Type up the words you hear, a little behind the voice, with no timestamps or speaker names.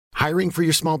Hiring for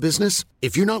your small business?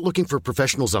 If you're not looking for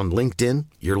professionals on LinkedIn,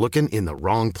 you're looking in the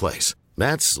wrong place.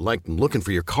 That's like looking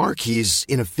for your car keys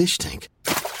in a fish tank.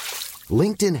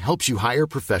 LinkedIn helps you hire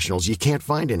professionals you can't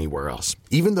find anywhere else,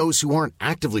 even those who aren't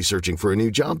actively searching for a new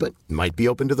job but might be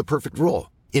open to the perfect role.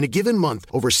 In a given month,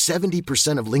 over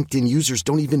 70% of LinkedIn users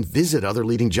don't even visit other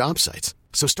leading job sites.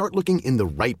 So start looking in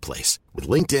the right place. With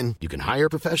LinkedIn, you can hire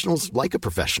professionals like a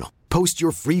professional. Post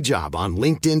your free job on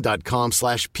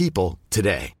linkedin.com/people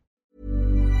today.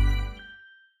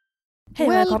 Hej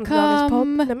och välkommen till dagens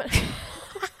podd.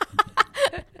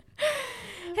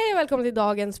 Hej och välkommen till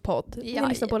dagens podd. Ni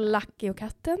lyssnar på Lucky och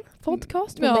katten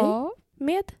podcast med mig.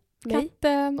 Med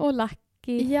katten och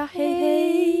Lucky. Ja,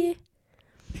 hej.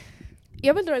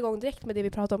 Jag vill dra igång direkt med det vi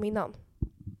pratade om innan.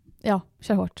 Ja,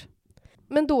 kör hårt.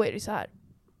 Men då är det så här.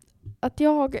 Att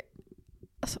jag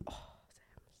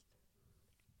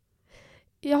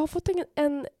har fått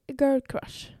en girl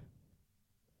crush.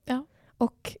 Ja.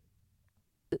 Och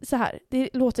så här, det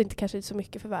låter inte kanske så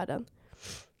mycket för världen.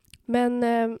 Men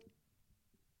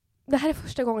det här är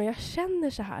första gången jag känner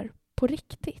så här på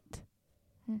riktigt.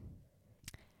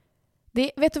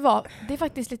 Vet du vad? Det är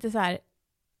faktiskt lite så här.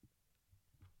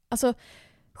 Alltså,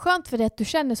 skönt för dig att du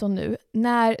känner så nu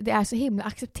när det är så himla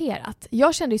accepterat.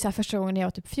 Jag kände ju så här första gången när jag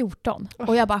var typ 14.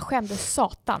 Och jag bara skämdes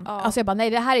satan. Ja. Alltså jag bara, nej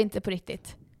det här är inte på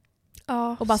riktigt.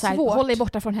 Ja, och bara så här, håll dig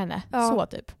borta från henne. Ja. Så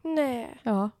typ. Nej.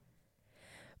 Ja.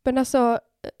 Men alltså,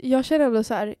 jag känner ändå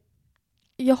så här.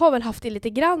 Jag har väl haft det lite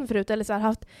grann förut. Eller så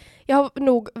här, jag har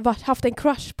nog haft en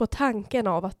crush på tanken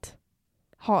av att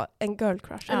ha en girl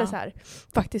crush. Ja. Eller så här,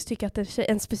 faktiskt tycka att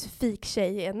en specifik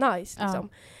tjej är nice. Liksom.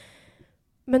 Ja.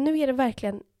 Men nu är det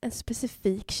verkligen en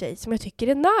specifik tjej som jag tycker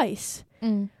är nice.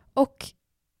 Mm. Och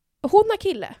hon har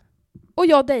kille. Och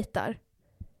jag dejtar.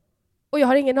 Och jag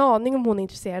har ingen aning om hon är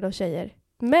intresserad av tjejer.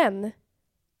 Men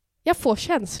jag får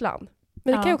känslan.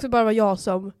 Men det kan ju också bara vara jag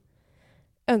som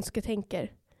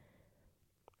önsketänker.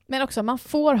 Men också, man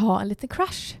får ha en liten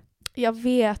crush. Jag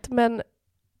vet, men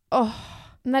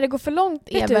när det går för långt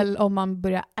är väl om man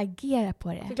börjar agera på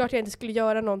det. Det är klart jag inte skulle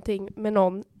göra någonting med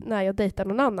någon när jag dejtar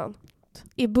någon annan.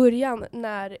 I början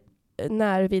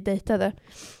när vi dejtade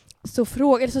så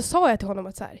sa jag till honom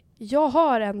att så här, jag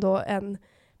har ändå en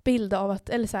bild av att,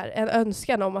 eller så här, en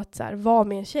önskan om att så här, vara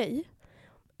med en tjej.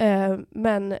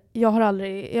 Men jag har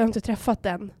inte träffat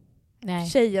den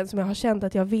tjejen som jag har känt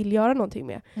att jag vill göra någonting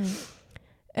med.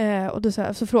 Och då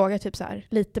så frågade jag typ så här,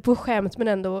 lite på skämt men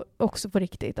ändå också på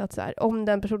riktigt att så här, om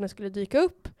den personen skulle dyka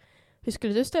upp, hur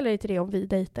skulle du ställa dig till det om vi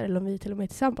dejtar eller om vi till och med är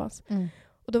tillsammans?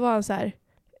 Och då var han så här,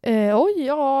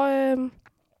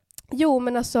 jo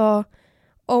men alltså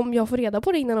om jag får reda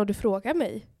på det innan och du frågar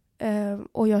mig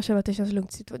och jag känner att det känns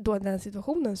lugnt då i den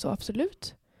situationen så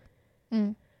absolut.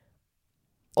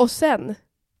 Och sen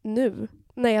nu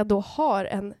när jag då har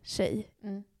en tjej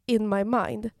in my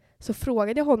mind så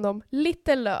frågade jag honom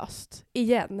lite löst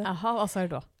igen. Jaha, vad sa du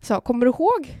då? Så kommer du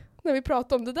ihåg när vi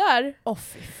pratade om det där?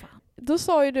 Fy fan. Då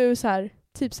sa ju du så här,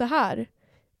 typ så här.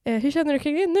 Hur känner du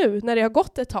kring det nu när det har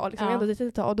gått ett tag? Liksom, ändå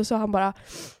ett tag. Och då sa han bara,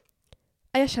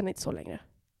 jag känner inte så längre.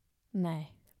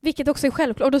 Nej. Vilket också är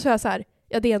självklart. Och då sa jag så här,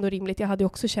 ja det är ändå rimligt. Jag hade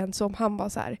också känt som han var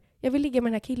så här, jag vill ligga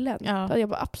med den här killen. Ja. Jag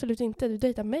bara, absolut inte, du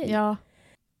dejtar mig. Ja.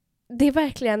 Det är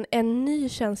verkligen en ny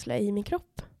känsla i min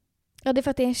kropp. Ja, det är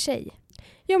för att det är en tjej.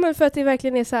 Ja, men för att det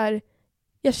verkligen är så här,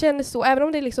 jag känner så, även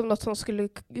om det är liksom något som skulle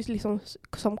liksom,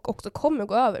 som också kommer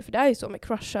gå över. För det är ju så med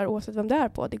crushar oavsett vem det är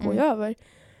på, det går ju över.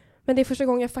 Men det är första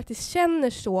gången jag faktiskt känner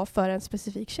så för en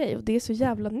specifik tjej. Och det är så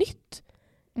jävla nytt.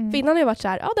 För innan har jag varit så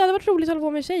här, det hade varit roligt att hålla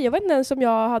på med en tjej. Jag vet inte ens om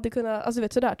jag hade kunnat, alltså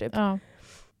vet sådär typ. Ja.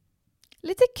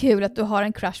 Lite kul att du har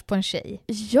en crush på en tjej.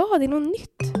 Ja, det är något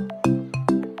nytt.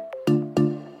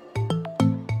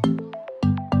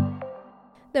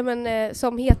 Nej, men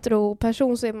som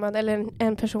hetero-person så är man, eller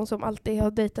en person som alltid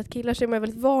har dejtat killar, så är man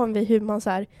väldigt van vid hur man så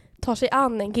här tar sig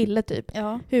an en kille typ.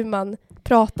 Ja. Hur man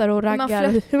pratar och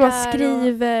raggar, hur man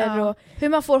skriver och hur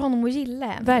man får honom att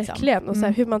gilla en. Verkligen. Liksom. Och så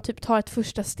här, hur man typ tar ett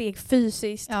första steg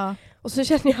fysiskt. Ja. Och så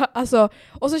känner jag, alltså,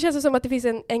 och så känns det som att det finns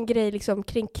en grej liksom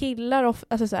kring killar,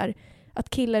 alltså så här, att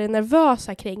killar är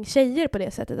nervösa kring tjejer på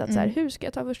det sättet. Att så här, hur ska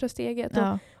jag ta första steget?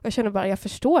 Ja. Och jag känner bara, jag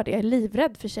förstår det. Jag är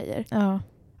livrädd för tjejer. Ja.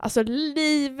 Alltså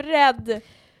livrädd!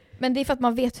 Men det är för att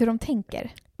man vet hur de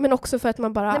tänker. Men också för att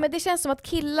man bara... Nej, men det känns som att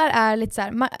killar är lite så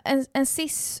här, en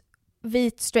cis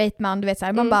vit straight man, du vet så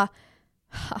här, man bara,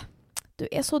 du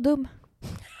är så dum.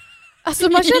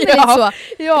 Alltså man känner lite så.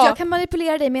 Ja. Jag kan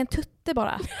manipulera dig med en tutte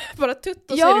bara. Bara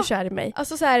tutt och så är du kär i mig.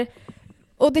 Alltså så här,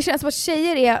 och det känns som att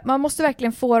tjejer man måste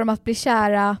verkligen få dem att bli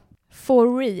kära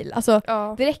for real. Alltså,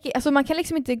 det räcker, alltså man kan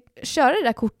liksom inte köra det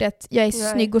där kortet, jag är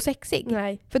snygg och sexig.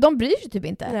 Nej. För de bryr sig typ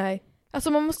inte. Nej.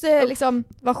 Alltså man måste liksom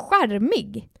vara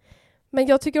charmig. Men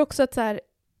jag tycker också att så här,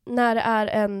 när det är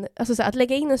en, alltså så här, att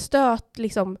lägga in en stöt,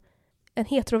 liksom en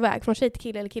heteroväg från tjej till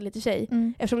kille eller kille till tjej,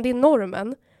 eftersom det är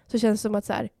normen, så känns det som att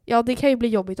så här, ja, det kan ju bli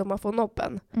jobbigt om man får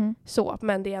nobben. Så,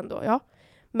 men det är ändå, ja.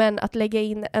 Men att lägga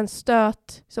in en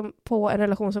stöt som, på en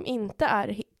relation som inte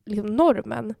är liksom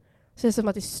normen, så känns det som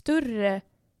att det är större,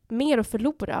 mer att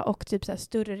förlora och typ så här,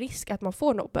 större risk att man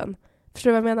får nobben.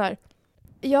 Förstår du vad jag menar?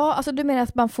 Ja, alltså du menar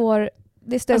att man får,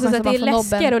 det är större alltså, chans att att det man är får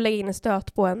läskigare nobben. att lägga in en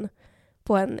stöt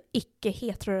på en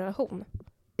icke-hetero-relation.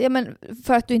 Ja, men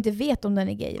för att du inte vet om den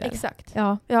är gay, väl? Exakt.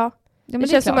 Ja. Ja. Men det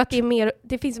känns som klart. att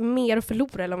det finns mer att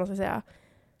förlora, eller vad man ska säga.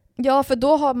 Ja, för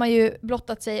då har man ju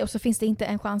blottat sig och så finns det inte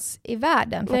en chans i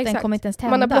världen. För Nej, att den exakt. kommer inte ens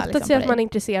tända. Man har blottat liksom, sig på att dig. man är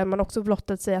intresserad, man har också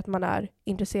blottat sig att man är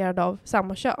intresserad av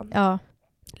samma kön. Ja.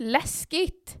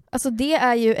 Läskigt! Alltså det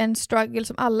är ju en struggle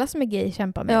som alla som är gay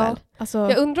kämpar med, Ja. väl? Alltså,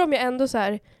 Jag undrar om jag ändå så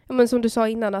här, ja, men som du sa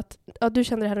innan, att ja, du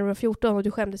kände det här när du var 14 och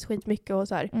du skämdes skitmycket och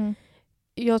så här.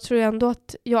 Jag tror ändå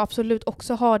att jag absolut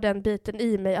också har den biten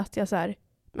i mig att jag så här,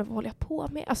 men vad håller jag på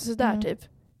med? Alltså sådär typ.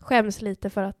 Skäms lite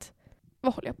för att,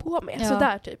 vad håller jag på med? Ja.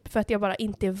 Sådär typ. För att jag bara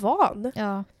inte är van.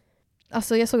 Ja.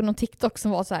 Alltså jag såg någon TikTok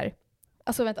som var så här.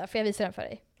 Alltså vänta, får jag visa den för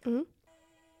dig? Mm.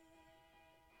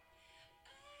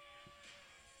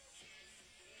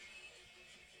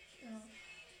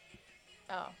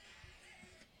 Ja.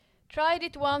 Tried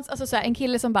it once, alltså så här, en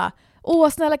kille som bara, åh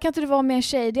snälla kan inte du vara med en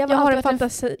tjej? Det Jag har alltid en varit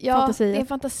fantasi. Ja, fantasi. det är en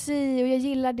fantasi och jag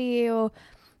gillar det och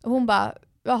hon bara,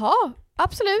 jaha,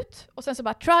 absolut. Och sen så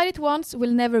bara, tried it once,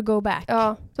 will never go back.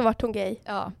 Ja, så vart hon gay.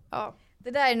 Ja. Ja.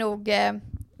 Det där är nog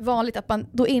vanligt att man,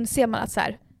 då inser man att så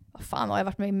här, vad fan har jag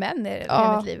varit med i män i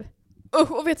hela mitt liv?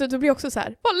 Och vet du, det blir också så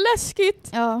här, vad läskigt!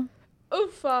 Ja.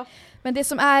 Uffa! Men det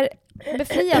som är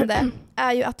befriande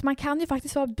är ju att man kan ju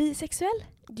faktiskt vara bisexuell.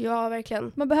 Ja,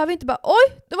 verkligen. Man behöver inte bara,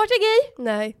 oj, då vart jag gay!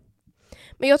 Nej.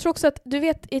 Men jag tror också att, du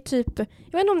vet, i typ, jag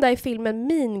vet inte om det är i filmen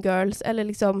Mean Girls, eller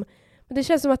liksom, men det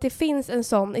känns som att det finns en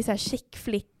sån i så här chick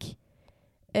flick,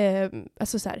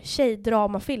 alltså så här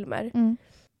tjejdramafilmer.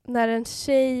 När en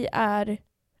tjej är,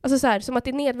 alltså så här, som att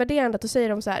det är nedvärderande att säger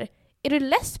de så här, är du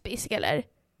lesbisk eller?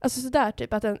 Alltså sådär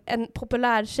typ, att en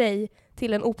populär tjej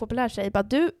till en opopulär tjej, bara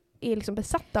du är liksom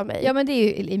besatt av mig. Ja, men det är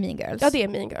ju i Mean Girls. Ja, det är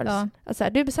Mean Girls. Ja. Att så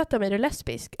här, du är besatt av mig, du är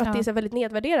lesbisk. Att det är så väldigt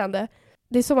nedvärderande.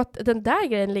 Det är som att den där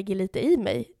grejen ligger lite i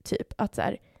mig, typ. Att så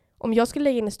här, om jag skulle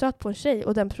lägga in en stöt på en tjej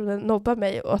och den personen nobbar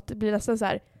mig och att det blir nästan så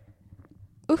här,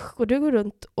 usch, och du går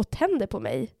runt och tänder på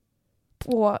mig.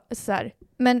 På så här.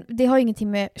 Men det har ju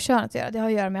ingenting med kön att göra. Det har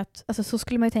att göra med att, alltså så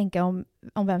skulle man ju tänka om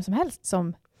vem som helst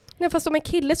som... Nej, fast om en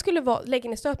kille skulle lägga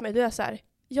in en stöt på mig, då är jag så här,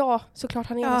 ja, såklart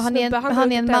han är en han är snubbe.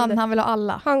 han är en man, han vill ha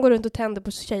alla. Han går runt och tänder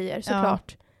på tjejer,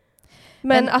 såklart.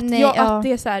 Men att, att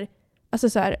det är så här, alltså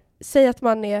så här, säg att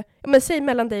man är, men säg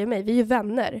mellan dig och mig, vi är ju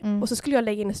vänner. Och så skulle jag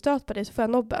lägga in en stöt på dig så får jag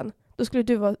nobben. Då skulle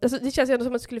du vara, alltså det känns ju ändå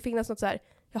som att det skulle finnas något så här,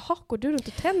 jaha, går du runt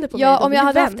och tänder på mig? Ja, om vi jag är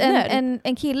hade haft vänner.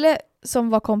 en kille som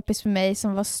var kompis med mig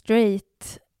som var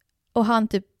straight och han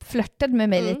typ flörtade med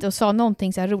mig lite och sa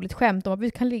någonting så här roligt skämt om att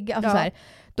vi kan ligga, alltså så här,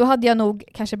 då hade jag nog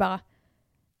kanske bara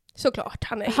såklart,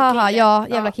 han är haha, kille. ja,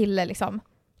 jävla kille liksom.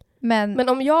 Men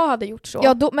om jag hade gjort så.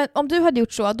 Ja, men om du hade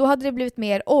gjort så, då hade det blivit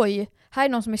mer, oj, här är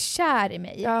någon som är kär i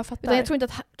mig. Jag fattar. Utan jag tror inte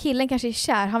att killen kanske är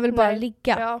kär, han vill bara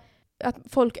ligga. Ja. Att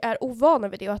folk är ovana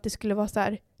vid det och att det skulle vara så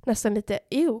här, nästan lite,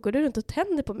 går du runt och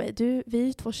tänder på mig? Vi är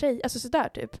ju två tjejer. Alltså sådär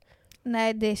typ.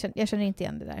 Nej, jag känner inte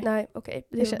igen det där. Nej, okej.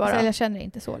 Jag känner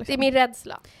inte så. Liksom. Det är min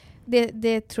rädsla.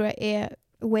 Det tror jag är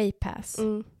way pass.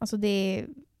 Alltså det är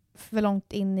för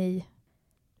långt in i...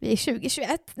 Vi är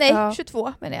 2021. Nej,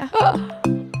 22 menar jag.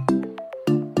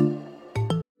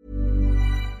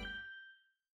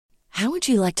 How would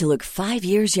you like to look 5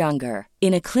 years younger?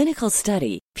 In a clinical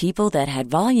study, people that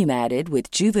had volume added with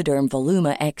Juvederm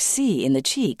Voluma XC in the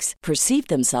cheeks perceived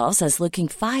themselves as looking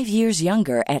 5 years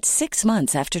younger at 6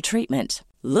 months after treatment.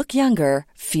 Look younger,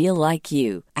 feel like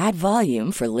you. Add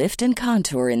volume for lift and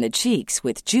contour in the cheeks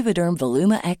with Juvederm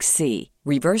Voluma XC.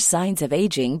 Reverse signs of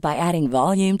aging by adding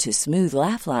volume to smooth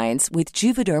laugh lines with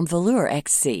Juvederm Volure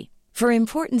XC. For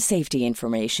important safety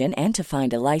information and to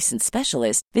find a licensed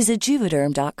specialist, visit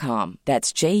Juvederm.com.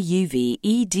 That's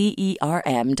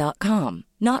JUVEDERM.com.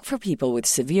 Not for people with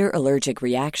severe allergic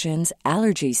reactions,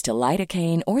 allergies to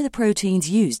lidocaine, or the proteins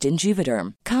used in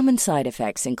Juvederm. Common side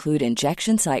effects include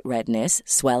injection site redness,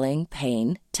 swelling,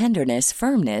 pain, tenderness,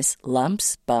 firmness,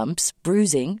 lumps, bumps,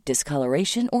 bruising,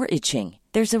 discoloration, or itching.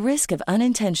 There's a risk of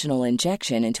unintentional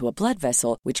injection into a blood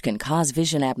vessel, which can cause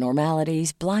vision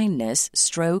abnormalities, blindness,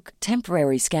 stroke,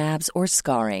 temporary scabs, or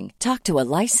scarring. Talk to a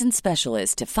licensed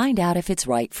specialist to find out if it's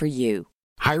right for you.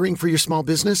 Hiring for your small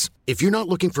business? If you're not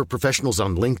looking for professionals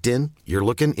on LinkedIn, you're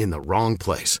looking in the wrong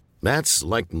place.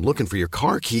 That's like looking for your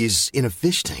car keys in a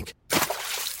fish tank.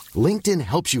 LinkedIn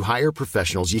helps you hire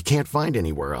professionals you can't find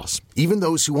anywhere else, even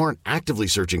those who aren't actively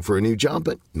searching for a new job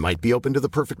but might be open to the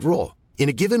perfect role. In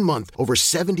a given month, over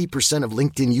 70% of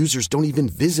LinkedIn users don't even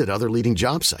visit other leading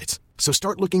job sites. So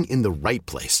start looking in the right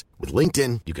place. With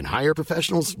LinkedIn, you can hire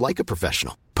professionals like a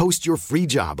professional. Post your free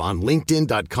job on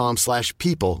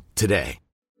linkedin.com/people today.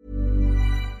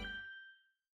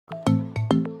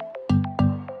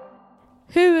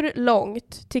 Hur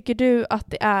långt tycker du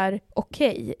att det är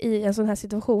okej i en sån här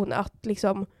situation att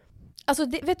liksom... Alltså,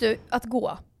 vet du, att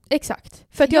gå. Exakt.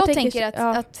 För att jag tänker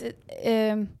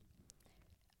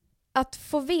att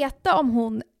få veta om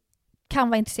hon kan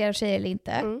vara intresserad av tjejer eller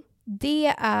inte,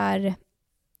 det är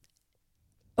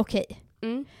okej.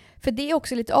 För det är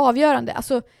också lite avgörande.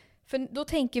 Alltså, för då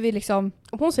tänker vi liksom...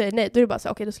 Om hon säger nej, då är det bara så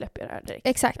okej, då släpper jag det här direkt.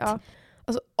 Exakt. Ja.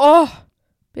 Alltså,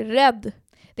 blir rädd.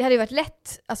 Det hade ju varit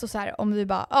lätt alltså så här, om du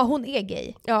bara, hon är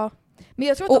gay. Ja. Men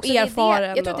jag tror att, också jag tror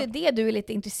att det är det du är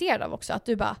lite intresserad av också. Att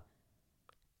du bara,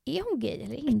 är hon gay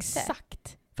eller inte?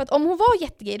 Exakt. För att om hon var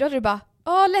jättegay, då hade du bara,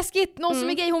 läskigt, någon som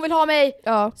är gay, hon vill ha mig.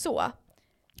 Ja. Så.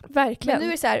 Verkligen. Men nu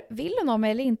är det så här, vill hon ha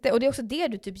mig eller inte? Och det är också det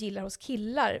du typ gillar hos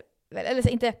killar. Eller så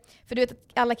inte, för du vet att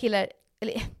alla killar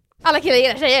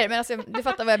gillar tjejer, men alltså, du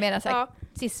fattar vad jag menar. Så här,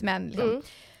 cis-män liksom.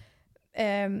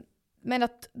 Men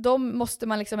att de måste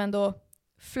man liksom ändå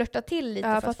flörta till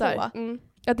lite för att få.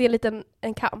 Ja, det är lite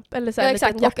en kamp. Eller så här,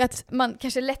 exakt. Och att man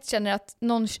kanske lätt känner att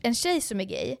en tjej som är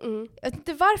gay, jag vet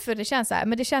inte varför det känns så här,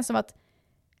 men det känns som att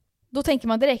då tänker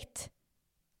man direkt,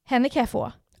 henne kan jag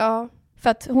få. Ja. För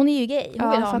att hon är ju gay,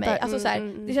 hon vill ha mig. Alltså så här,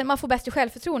 det känns, man får bättre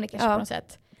självförtroende kanske på något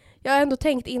sätt. Jag har ändå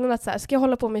tänkt innan att så här, ska jag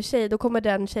hålla på med en tjej, då kommer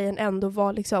den tjejen ändå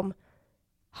vara liksom,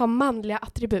 ha manliga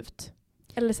attribut.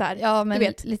 Eller så här, ja, men du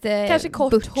vet, lite kanske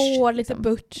kort butch, hår, lite liksom.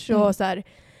 butch och så här,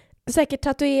 säkert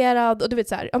tatuerad och du vet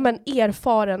så här, ja men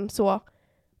erfaren så.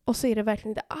 Och så är det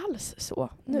verkligen inte alls så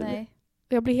nu. Nej.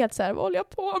 Och jag blir helt så här, vad håller jag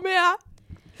på med?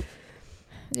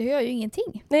 Du gör ju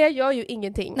ingenting. Nej, jag gör ju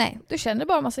ingenting. Nej, du känner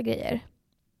bara massa grejer.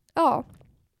 Ja.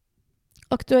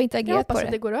 Och du har inte Jag agerat på hoppas det.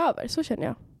 att det går över, så känner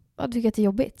jag. Ja, du tycker att det är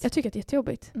jobbigt? Jag tycker att det är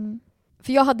jättejobbigt.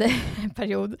 För jag hade en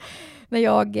period när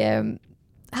jag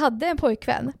hade en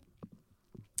pojkvän.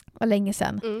 Det var länge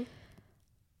sedan.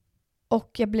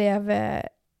 Och jag blev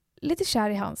lite kär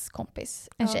i hans kompis,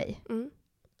 en tjej.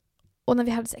 Och när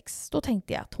vi hade sex, då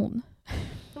tänkte jag att hon...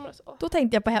 Då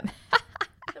tänkte jag på henne.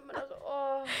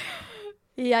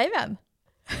 Jajamän.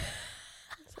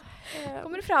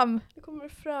 Kommer det fram? Det kommer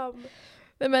fram.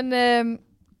 Nej, men,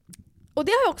 och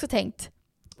det har jag också tänkt.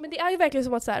 Men det är ju verkligen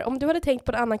som att så här, om du hade tänkt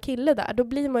på en annan kille där, då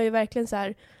blir man ju verkligen så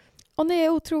här, nej, jag är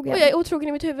otrogen. Och jag är otrogen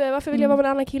i mitt huvud, varför vill jag vara med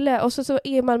en annan kille? Och så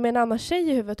är man med en annan tjej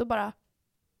i huvudet och bara,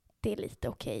 det är lite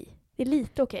okej. Det är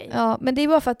lite okej. Ja, men det är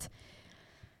bara för att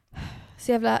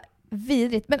så jävla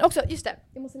vidrigt. Men också, just det,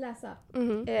 jag måste läsa.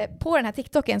 På den här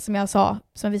TikToken som jag sa,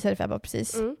 som jag visade för Ebba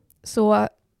precis, så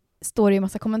står det ju en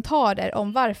massa kommentarer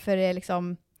om varför det är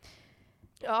liksom...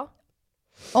 Ja.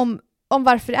 Om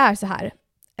varför det är så här.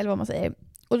 Eller vad man säger.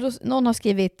 Och då, någon har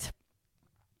skrivit: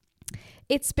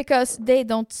 It's because they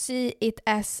don't see it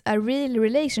as a real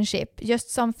relationship, just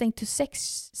something to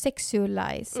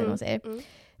sexualize, eller vad man säger.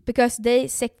 Because they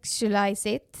sexualize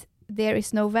it, there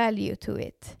is no value to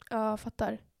it. Ja,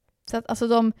 fattar. Så att alltså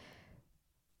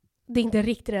det är inte en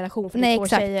riktig relation för nej, två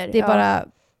exakt. tjejer. Det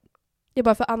är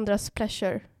bara för andras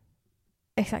pleasure.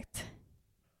 Exakt.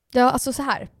 Ja, alltså så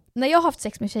här. När jag har haft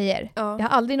sex med tjejer, jag har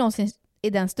aldrig någonsin i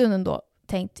den stunden då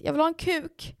tänkt, jag vill ha en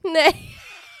kuk. Nej.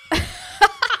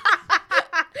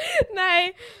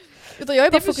 Nej. Utan jag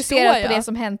är bara fokuserad på det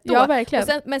som hänt då. Ja,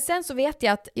 verkligen. Men sen så vet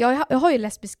jag att jag har ju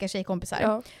lesbiska tjejkompisar.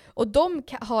 Ja. Och de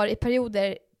har i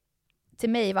perioder till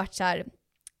mig varit så här,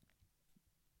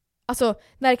 alltså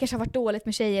när det kanske har varit dåligt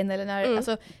med tjejen eller när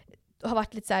alltså, har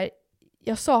varit lite så här,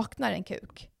 jag saknar en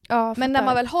kuk. Ja, men när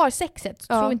man väl har sexet så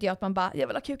tror inte jag att man bara, jag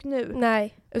vill ha kuk nu.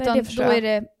 Nej. Utan nej, då är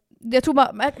det, jag tror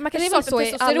man kanske det är väl så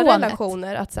i alla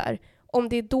relationer att så här, om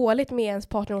det är dåligt med ens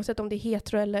partner, oavsett om det är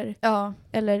hetero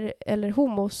eller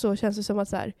homo, så känns det som att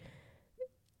så här,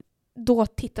 då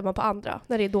tittar man på andra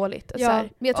när det är dåligt. Ja, så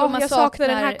här, men jag tror man saknar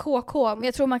den här KK:n. Men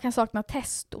jag tror man kan sakna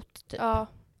testot typ. Ja.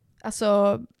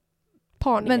 Alltså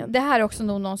parningen. Men det här är också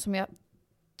nog någon som jag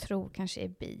tror kanske är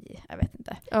bi, jag vet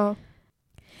inte. Ja.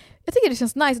 Jag tycker det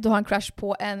känns nice att du har en crush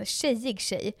på en tjejig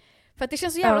tjej. För att det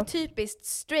känns så jävla typiskt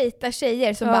straighta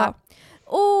tjejer som bara,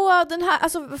 den här,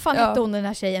 alltså vad fan hette hon den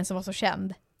här tjejen som var så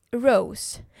känd?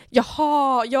 Rose.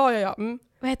 Jaha, ja.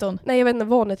 Vad heter hon? Nej, jag vet inte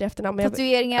vad hon heter i efternamn.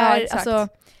 Tatueringar, exakt.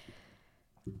 alltså.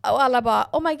 Och alla bara,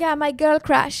 oh my god, my girl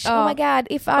crush. Ja. Oh my god,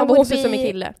 if I Hon would ser be... som en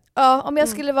kille. Ja, om jag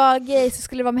skulle vara gay så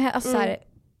skulle det vara med henne. Alltså,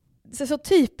 Mm. så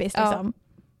typiskt Ja. liksom.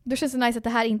 Då känns det nice att det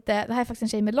här är faktiskt en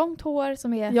tjej med långt hår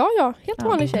som är... Ja, helt Ja.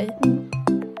 vanlig tjej.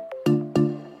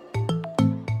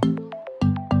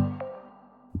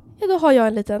 Ja, då har jag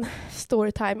en liten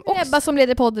storytime. Och Ebba som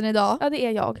leder podden idag. ja, det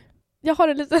är jag. Jag har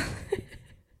en liten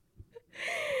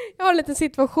jag har en liten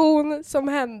situation som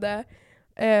hände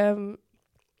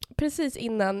precis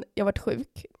innan jag var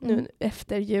sjuk, nu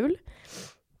efter jul.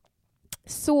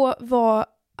 Så var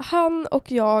han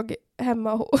och jag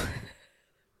hemma hos...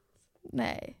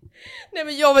 Nej. Nej,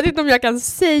 men jag vet inte om jag kan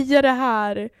säga det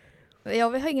här. Jag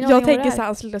har ingen aning Jag om tänker det så här.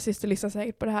 hans lilla syster lyssnar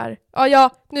säkert på det här. Ja,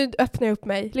 nu öppnar jag upp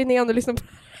mig. Linnea, om du lyssnar på det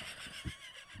här.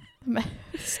 Men,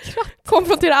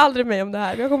 Konfrontera aldrig mig om det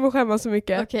här. Jag kommer skämmas så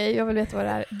mycket. Okej, jag vill veta vad det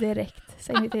är direkt.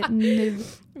 Säg mig till nu.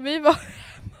 Vi var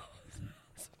hemma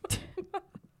hos hans mamma.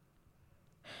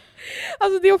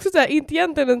 Alltså det är också så här, inte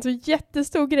egentligen en så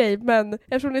jättestor grej, men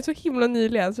eftersom det är så himla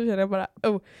nyligen så känner jag bara,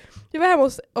 Vi var hemma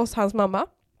hos hans mamma.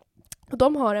 Och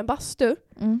de har en bastu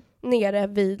nere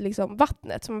vid liksom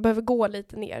vattnet, så man behöver gå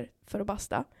lite ner för att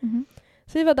basta.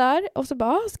 Så vi var där och så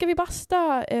bara, ska vi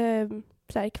basta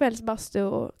så här, kvällsbastu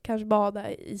och kanske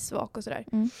bada i isvak och sådär.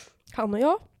 Han och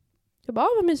jag. Jag bara,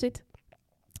 vad mysigt.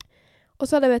 Och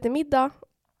så hade vi ätit middag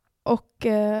och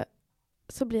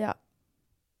så blir jag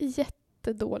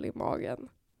jättedålig i magen.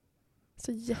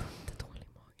 Så jättedålig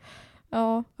i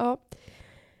magen. Ja.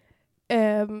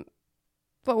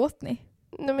 Vad åt ni?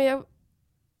 Nej, men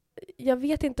jag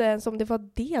vet inte ens om det var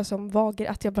det som var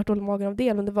att jag var dålig i magen av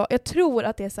det. Men det var, jag tror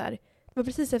att det är så här, det var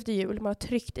precis efter jul, man har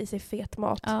tryckt i sig fet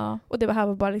mat. Ja. Och det var här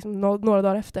var bara liksom några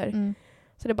dagar efter.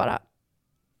 Så det bara...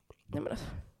 Nej, men alltså,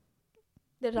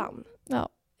 det rann. Ja.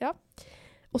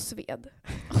 Och sved.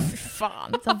 Fy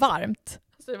fan, så varmt.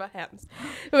 Så det var hemskt.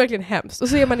 Det var verkligen hemskt. Och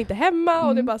så är man inte hemma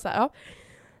och det är bara så här, ja.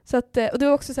 Så att, och det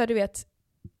var också så här, du vet,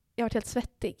 jag var helt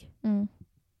svettig.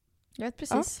 Jag vet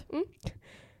precis. Ja.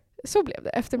 Så blev det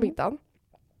efter middagen.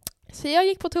 Så jag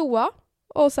gick på toa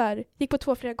och så här, gick på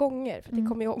toa flera gånger för det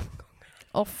kom jag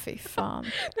ihåg. Fy fan.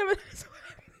 Nej, men så.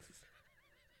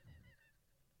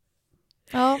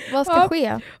 Ja, vad ska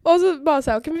ske? Och så bara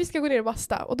så här, okej, men vi ska gå ner och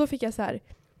basta. Och då fick jag så här,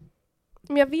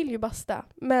 men jag vill ju basta,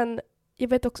 men jag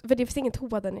vet också, för det finns ingen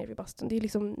toa där nere vid bastun. Det är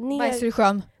liksom ner. Bajsar i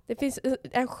sjön? Det finns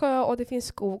en sjö och det finns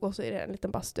skog och så är det en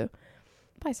liten bastu.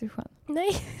 Bajsar i sjön?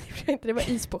 Nej, det var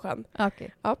is på sjön.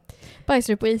 Okej. Ja.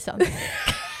 Bajsar du på isen?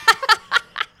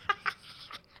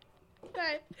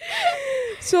 Nej.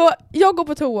 Så jag går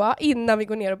på toa innan vi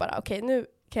går ner och bara, okej, nu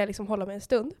kan jag liksom hålla mig en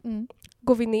stund.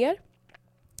 Går vi ner,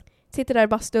 sitter där i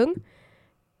bastun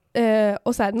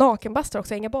och så här nakenbastar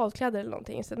också, inga badkläder eller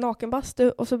någonting. Så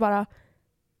nakenbastu och så bara,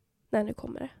 nej, nu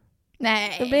kommer det.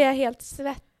 Nej. Då blir jag helt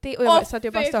svettig och jag satt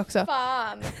ju basta också.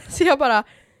 Fan. Så jag bara,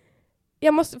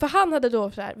 jag måste, för han hade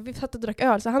då så här, vi satt och drack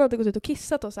öl så han hade gått ut och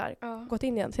kissat och så här, gått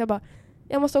in igen. Så jag bara,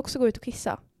 jag måste också gå ut och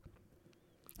kissa.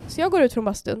 Så jag går ut från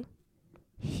bastun,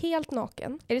 helt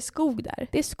naken. Är det skog där?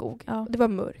 Det är skog. Ja. Det var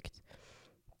mörkt.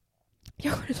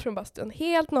 Jag går ut från bastun,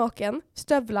 helt naken,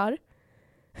 stövlar.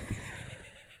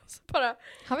 Så bara,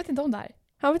 Han vet inte om det här.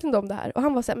 han vet inte om det här. Och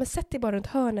han var så här, men sätt dig bara runt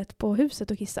hörnet på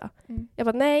huset och kissa. Jag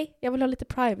bara, nej, jag vill ha lite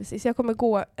privacy så jag kommer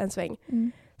gå en sväng.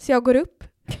 Så jag går upp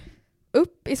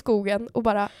i skogen och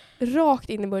bara rakt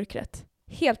in i mörkret.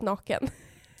 Helt naken.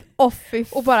 Fy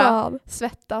Och bara fan.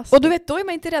 svettas. Och du vet, då är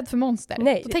man inte rädd för monster.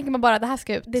 Nej. Då tänker man bara, det här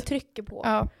ska ut. Det trycker på.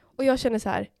 Ja. Och jag känner så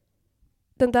här,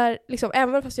 den där, liksom,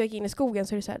 även fast jag gick in i skogen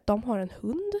så är det så här, de har en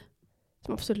hund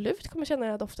som absolut kommer känna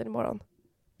den här doften imorgon.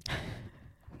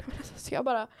 Så jag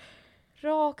bara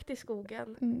rakt i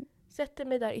skogen, sätter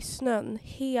mig där i snön,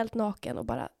 helt naken och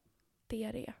bara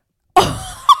diarré.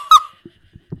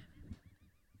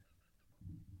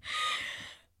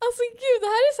 Alltså gud, det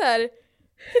här är så här.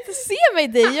 Jag kan inte se mig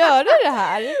dig göra det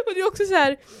här. Och det är också så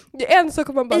här, det är en sak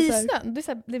om man bara I så här, snön? Det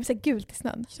blir så här gult i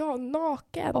snön. ja,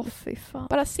 naken. Fy fan.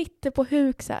 Bara sitter på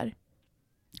huk så här.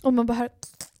 Och man bara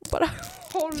Bara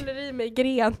håller i mig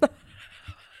grenar.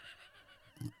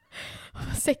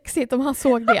 sexigt om han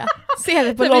såg det. Ser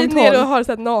det på När vi är långt nere och håll. har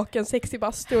så här naken sexig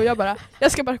bastu och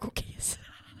jag ska bara gå och kissa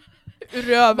ur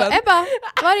röven. Ebba,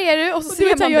 var är du? Och så Och du ser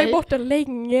vet, man jag är dig. borta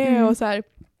länge och så här.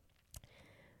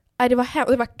 Nej, det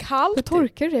var kallt. Hur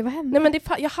torkar du det? Vad hände? Nej, men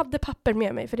jag hade papper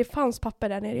med mig för det fanns papper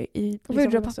där nere i Vad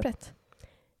gjorde du av bastun. pappret?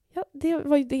 Ja, det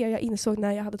var ju det jag insåg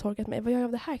när jag hade torkat mig. Vad gör jag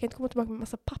av det här? Jag kan inte komma tillbaka med en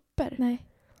massa papper. Nej.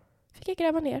 Fick jag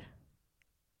gräva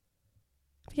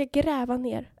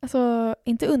ner. Alltså,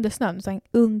 inte under snön, utan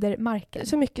under marken.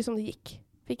 Så mycket som det gick.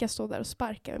 Fick jag stå där och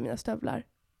sparka med mina stövlar.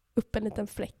 Upp en liten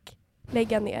fläck.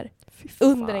 Lägga ner.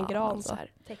 Under en gran alltså. så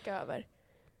här. Täcka över.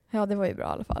 Ja, det var ju bra i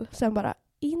alla fall. Sen bara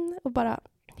in och bara,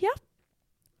 ja.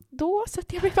 Då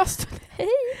sätter jag mig fast. Hej,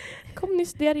 kom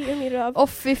nyss diarré i min röv. Åh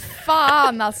fy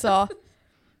fan alltså.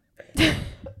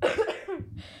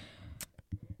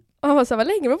 Och han var så här, vad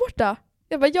länge var borta?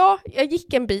 Jag bara, ja, jag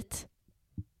gick en bit.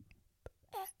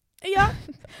 Ja.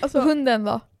 Alltså, Och hunden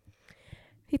då?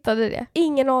 Hittade det?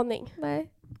 ingen aning.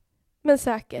 Nej. Men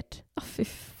säkert. Åh fy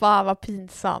fan vad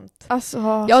pinsamt. Alltså,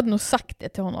 Jag hade nog sagt det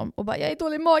till honom och bara, jag är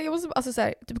dålig i magen. Jag måste, alltså så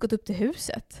här, typ gått upp till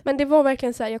huset. men det var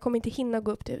verkligen så här, jag kommer inte hinna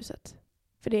gå upp till huset.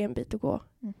 För det är en bit att gå.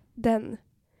 Mm. Den.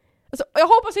 Alltså, jag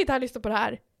hoppas inte han lyssnar på det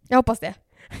här. Jag hoppas det.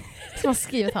 Som har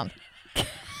skrivit han.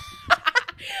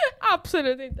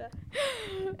 Absolut inte.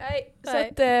 Nej. Så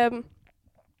Nej. att,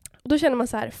 och då känner man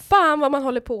så här, fan vad man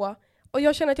håller på. Och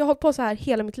jag känner att jag har hållit på så här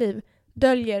hela mitt liv.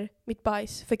 Döljer mitt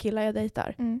bajs för killar jag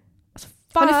dejtar. Mm. Alltså,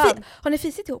 fan. Har ni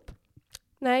fisit ihop?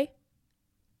 Nej,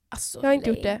 Alltså, jag har inte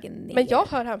gjort det. lägg ner. Men jag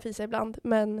hör han fisa ibland.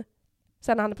 Men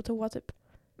sen när han är på toa typ.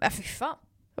 Men fy fan.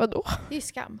 Vadå? Det är ju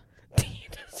skam. Det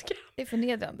är skam. Det är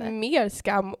förnedrande. Mer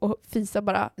skam och fisa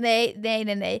bara.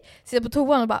 Nej. Sitter på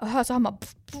toan och bara hör så han bara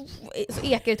så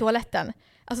ekar i toaletten.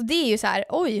 Alltså det är ju så här,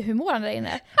 oj hur mår han där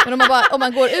inne? Men om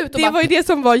man går ut och Det bara, var ju det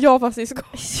som var jag fast i skolan.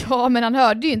 ja men han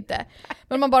hörde ju inte.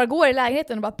 Men om man bara går i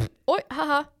lägenheten och bara oj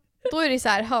haha, då är det så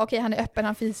här, okej han är öppen,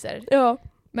 han fiser. Ja.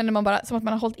 Men när man bara, som att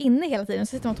man har hållit inne hela tiden,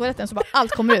 så sitter man på toaletten så bara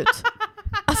allt kommer ut.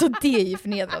 Alltså det är ju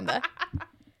förnedrande.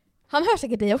 Han hör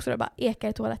säkert dig också då, bara ekar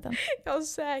i toaletten. Ja,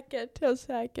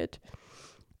 säkert.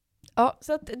 Ja,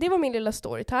 så att det var min lilla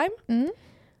storytime. Mm.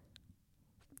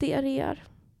 Diarréer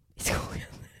i skogen.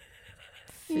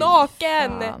 Fy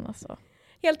Naken! fan, alltså.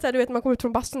 Helt så här, du vet, man kommer ut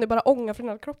från bastun, det är bara ånga från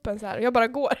hela kroppen så här. Och jag bara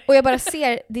går. Och jag bara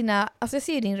ser alltså jag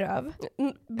ser din röv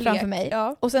framför mig.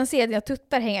 Ja. Och sen ser jag dina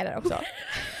tuttar hänga där också.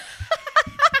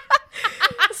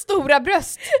 Stora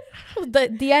bröst. Och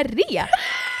diarré.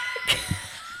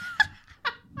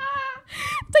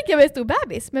 Tänk jag mig en stor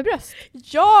bebis med bröst.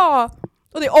 Ja!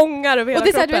 Och det är ångar över hela Och det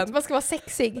är så här, du kroppen. vet, man ska vara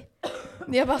sexig.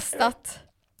 Ni har bastat.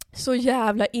 Så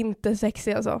jävla inte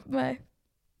sexig alltså. Nej.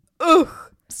 Usch!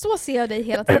 Så ser jag dig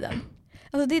hela tiden.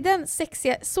 Alltså det är den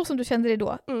sexiga, så som du kände dig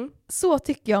då. Mm. Så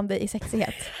tycker jag om dig i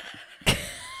sexighet.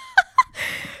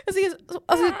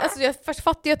 alltså jag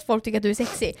fattar ju att folk tycker att du är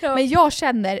sexig. Ja. Men jag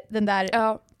känner den där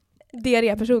Ja.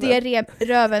 Diarrépersonen.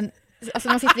 diarré-röven, alltså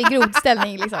när man sitter i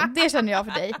grodställning liksom. Det känner jag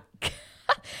för dig.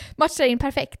 Matchar in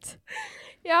perfekt.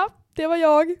 Ja, det var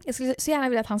jag. Jag skulle så gärna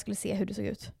vilja att han skulle se hur du såg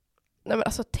ut. Nej men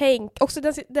alltså tänk, också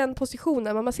den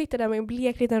positionen, man sitter där med en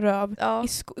blek liten röv Ja,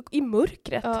 i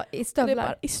mörkret. ja i Det är stövlar.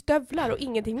 bara, i stövlar och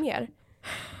ingenting mer.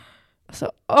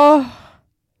 Alltså, åh!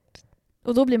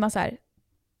 Och då blir man så här: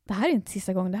 det här är inte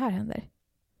sista gången det här händer.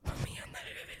 Vad menar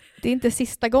du? Det är inte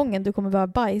sista gången du kommer behöva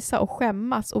bajsa och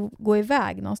skämmas och gå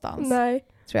iväg någonstans. Nej.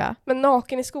 Tror jag. Men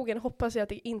naken i skogen hoppas jag att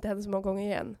det inte händer så många gånger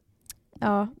igen.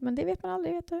 Ja, men det vet man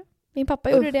aldrig, vet du. Min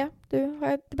pappa gjorde det. Har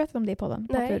jag berättat om det i podden?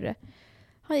 Pappa Nej. gjorde det.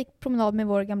 Han gick promenad med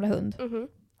vår gamla hund. Mhm.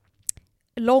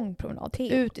 Lång promenad.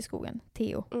 Theo. Ut i skogen.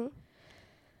 Theo. Mm.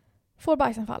 Får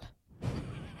bajsanfall.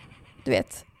 Du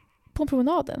vet, på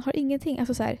promenaden har ingenting.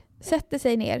 Alltså så här, sätter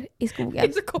sig ner i Det skogen.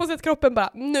 är så konstigt att kroppen bara,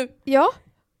 nu. Ja.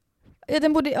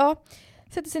 Den borde,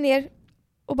 sätter sig ner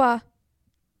och bara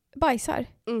bajsar.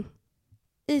 Mm.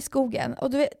 I skogen.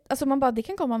 Och du vet, alltså man bara, det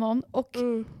kan komma någon. Och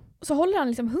Mm. så håller han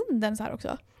liksom hunden så här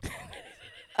också.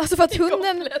 Alltså för att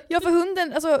hunden, för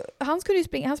hunden, alltså han skulle ju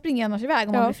springa, han springer annars iväg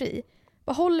om han blir fri.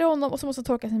 Bara håller honom och så måste han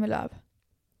torka sig med löv.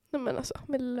 Nej men alltså,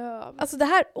 med löv. Alltså det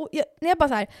här, och när jag bara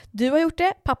så här, du har gjort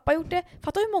det, pappa har gjort det.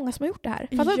 Fattar hur många som har gjort det här?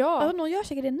 Fattar Ja. någon gör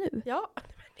säkert det nu. Ja.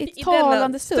 I I talande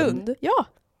denna stund. Ja.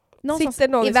 Någonstans Sitter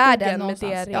någon i i världen skogen med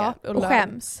någonstans. diarré Ja, och och löv.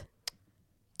 skäms.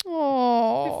 Fy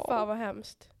fan vad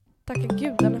hemskt. Tacka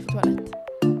gudarna för toalett.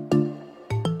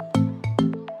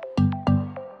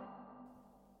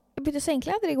 Jag bytte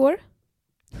sängkläder igår.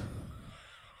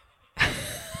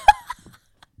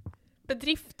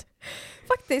 Bedrift.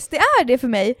 Faktiskt, det är det för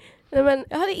mig. Nej men,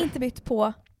 Jag hade inte bytt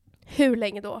på. hur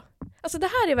länge då? Alltså det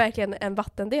här är verkligen en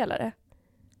vattendelare.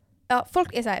 Ja,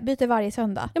 folk är så här, byter varje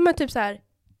söndag. Ja men typ så här,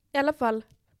 i alla fall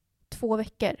 2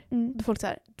 veckor. Mm. Då folk så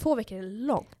här, 2 veckor är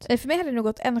långt. För mig hade det nog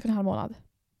gått 1,5 månad.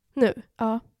 Nu.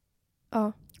 Ja.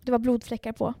 Ja. Det var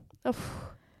blodfläckar på. Uff.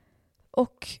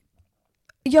 Och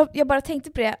jag bara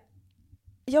tänkte på det.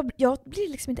 Jag blir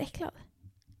liksom inte äcklad.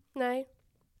 Nej.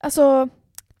 Alltså,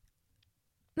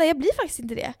 nej jag blir faktiskt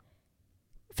inte det.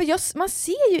 För man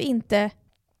ser ju inte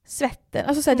svetten.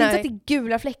 Alltså såhär, det är inte att det är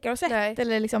gula fläckar och svett. Nej.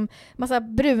 Eller liksom massa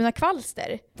bruna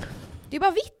kvalster. Det är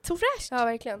bara vitt och fräscht. Ja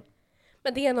verkligen.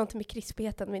 Men det är något med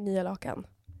krispigheten med nya lakan.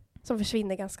 Som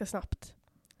försvinner ganska snabbt.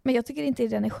 Men jag tycker inte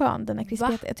den är skön, den här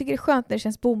krispigheten. Jag tycker det är skönt när det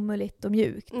känns bommulligt och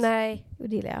mjukt. Nej. Och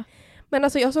det gillar jag. Men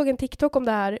alltså jag såg en TikTok om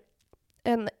det här.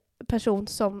 En person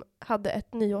som hade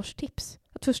ett nyårstips.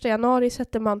 Att 1 januari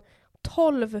sätter man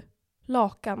 12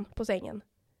 lakan på sängen.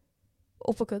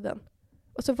 Och på kudden.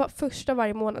 Och så första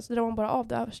varje månad så drar man bara av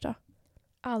det översta.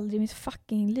 Aldrig i mitt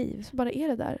fucking liv. Så bara är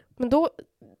det där. Men då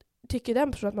tycker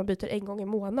den personen att man byter en gång i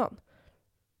månaden.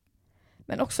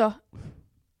 Men också...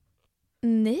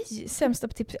 Nej, sämsta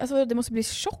tips. Alltså det måste bli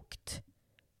tjockt.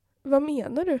 Vad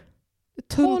menar du?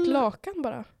 Tunt 12 lakan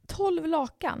bara. 12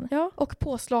 lakan. Ja. Och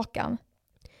påslakan.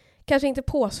 Kanske inte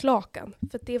påslakan.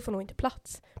 För det får nog inte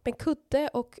plats. Men kudde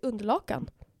och underlakan.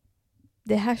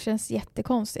 Det här känns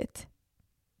jättekonstigt.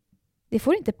 Det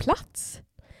får inte plats.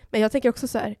 Men jag tänker också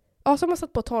så här. Ja, så har man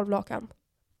satt på 12 lakan.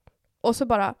 Och så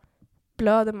bara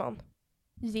blöder man.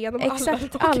 Genom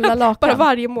Exakt, alla lakan. Bara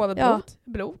varje månad Ja.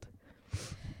 blod.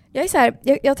 Jag är så här,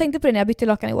 jag tänkte på det när jag bytte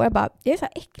lakan igår. Jag är så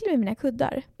här äcklig med mina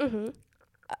kuddar. Mhm.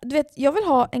 Du vet, jag vill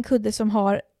ha en kudde som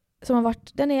har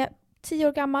varit, den är 10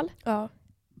 år gammal. Ja.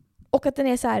 Och att den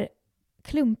är så här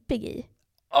klumpig i.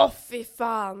 Fy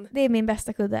fan. Det är min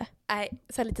bästa kudde. Nej,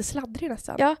 så här lite sladdrig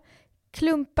nästan. Ja,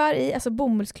 klumpar i, alltså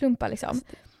bomullsklumpar liksom.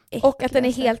 Och att den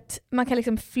är helt, man kan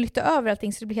liksom flytta över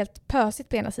allting så det blir helt pösigt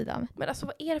på ena sidan. Men alltså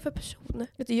vad är det för person?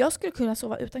 Vet du, jag skulle kunna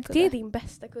sova utan kudde. Det är din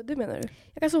bästa kudde menar du?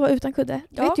 Jag kan sova utan kudde.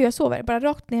 Ja. Vet du hur jag sover? Bara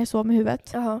rakt ner så med huvudet.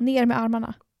 Jaha. Ner med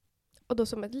armarna. Och då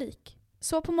som ett lik.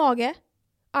 Så på mage.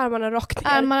 Armarna rakt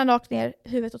ner. Armarna rakt ner,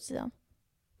 huvudet åt sidan.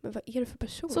 Men vad är det för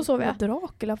person? Så sover jag.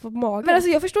 Dracula på magen. Men alltså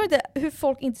jag förstår inte hur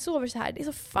folk inte sover så här. Det är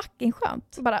så fucking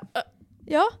skönt. bara...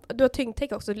 Ja, Du har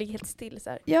tyngdtänk också, du ligger helt still så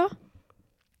här. ja.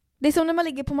 Det är som när man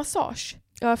ligger på massage.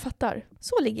 Ja, jag fattar.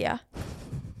 Så ligger jag.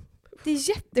 Det är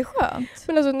jätteskönt.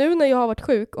 Men alltså nu när jag har varit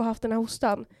sjuk och haft den här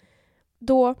hostan,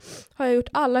 då har jag gjort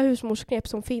alla husmorsknep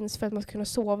som finns för att man ska kunna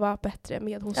sova bättre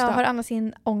med hosta. Ja, har Anna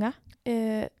sin ånga?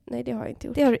 Nej, det har jag inte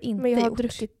gjort. Det har du inte Men jag har gjort.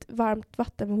 druckit varmt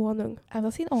vatten med honung.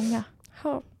 Anna sin ånga.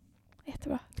 Ja.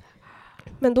 Jättebra.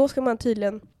 Men då ska man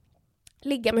tydligen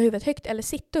ligga med huvudet högt eller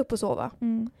sitta upp och sova.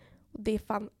 Mm. Och det är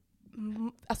fan...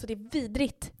 Alltså det är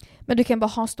vidrigt. Men du kan bara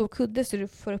ha en stor kudde så du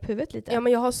får upp huvudet lite. Ja,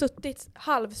 men jag har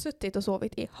halvsuttit och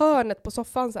sovit i hörnet på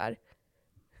soffan så här.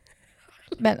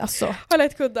 Men alltså. Har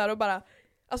lagt kuddar och bara...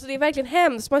 Alltså det är verkligen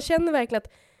hemskt. Man känner verkligen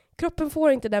att kroppen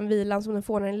får inte den vilan som den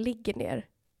får när den ligger ner.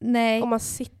 Nej. Om man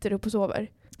sitter upp och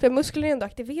sover. För musklerna är ändå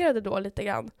aktiverade då lite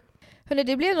grann. Hörrni,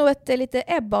 det blev nog ett lite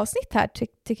Ebba-avsnitt här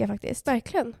tycker jag faktiskt.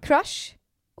 Verkligen. Crush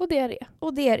Och diarré.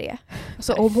 och diarré.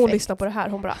 Alltså om hon lyssnar på det här,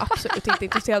 hon bara absolut inte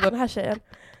intresserad av den här tjejen.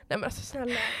 Nej men alltså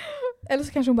snälla. Eller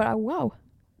så kanske hon bara, wow.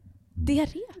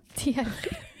 Diarré. Diarré.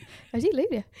 Jag gillar ju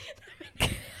det.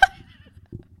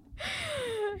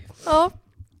 Ja.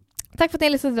 Tack för att ni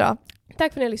har lyssnat idag. Tack för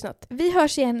att ni har lyssnat. Vi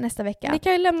hörs igen nästa vecka. Ni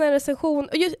kan ju lämna en recension.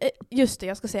 Just det,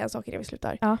 jag ska säga en sak innan vi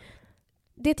slutar. Ja.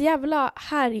 Det är ett jävla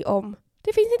härj om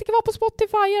det finns inte kvar på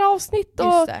Spotify era avsnitt och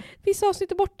Just det. vissa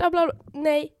avsnitt är borta. Bla bla.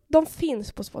 Nej, de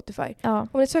finns på Spotify. Ja.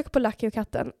 Om ni söker på Lucky och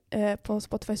katten på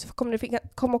Spotify så kommer det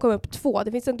komma upp 2.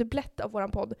 Det finns en dubblett av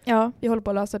våran podd. Ja. Vi håller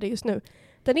på att lösa det just nu.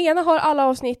 Den ena har alla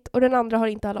avsnitt och den andra har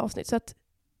inte alla avsnitt. Så att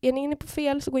är ni inne på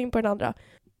fel så gå in på den andra.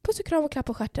 Puss och kram och klapp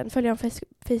på stjärten. Följ en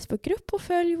Facebookgrupp och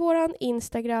följ våran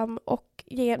Instagram och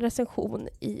ge en recension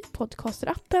i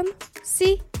podcasterappen.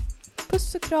 Si.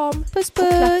 Puss och kram. Puss Och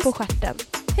klapp puss. på stjärten.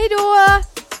 Hej då!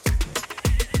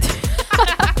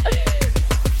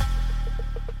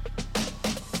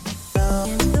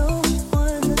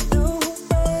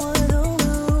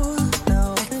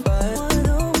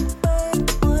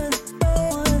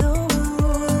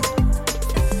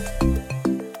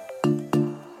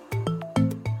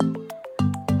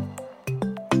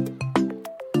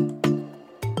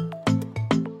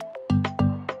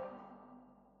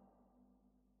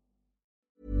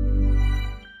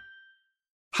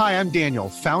 Hi, I'm Daniel,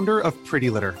 founder of Pretty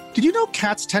Litter. Did you know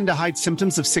cats tend to hide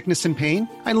symptoms of sickness and pain?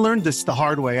 I learned this the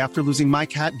hard way after losing my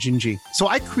cat, Gingy. So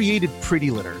I created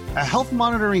Pretty Litter, a health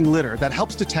monitoring litter that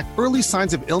helps detect early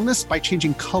signs of illness by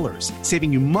changing colors,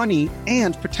 saving you money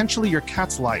and potentially your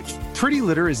cat's life. Pretty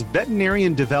Litter is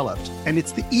veterinarian developed, and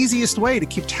it's the easiest way to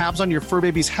keep tabs on your fur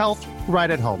baby's health right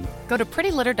at home. Go to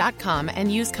prettylitter.com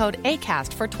and use code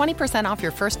ACAST for 20% off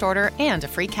your first order and a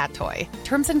free cat toy.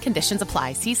 Terms and conditions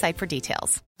apply. See site for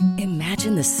details.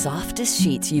 Imagine the softest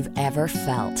sheets you've ever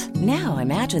felt. Now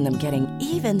imagine them getting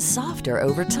even softer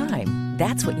over time.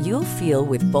 That's what you'll feel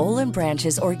with Boll &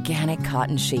 Branch's organic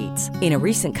cotton sheets. In a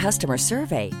recent customer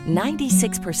survey,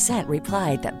 96%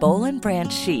 replied that Boll &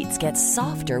 Branch sheets get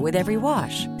softer with every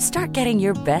wash. Start getting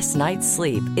your best night's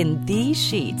sleep in these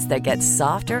sheets that get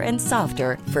softer and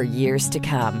softer for years to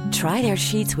come. Try their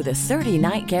sheets with a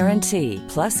 30-night guarantee.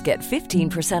 Plus, get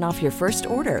 15% off your first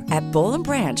order at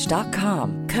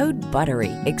bollandbranch.com. Code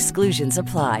BUTTERY. Exclusions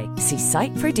apply. See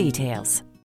site for details.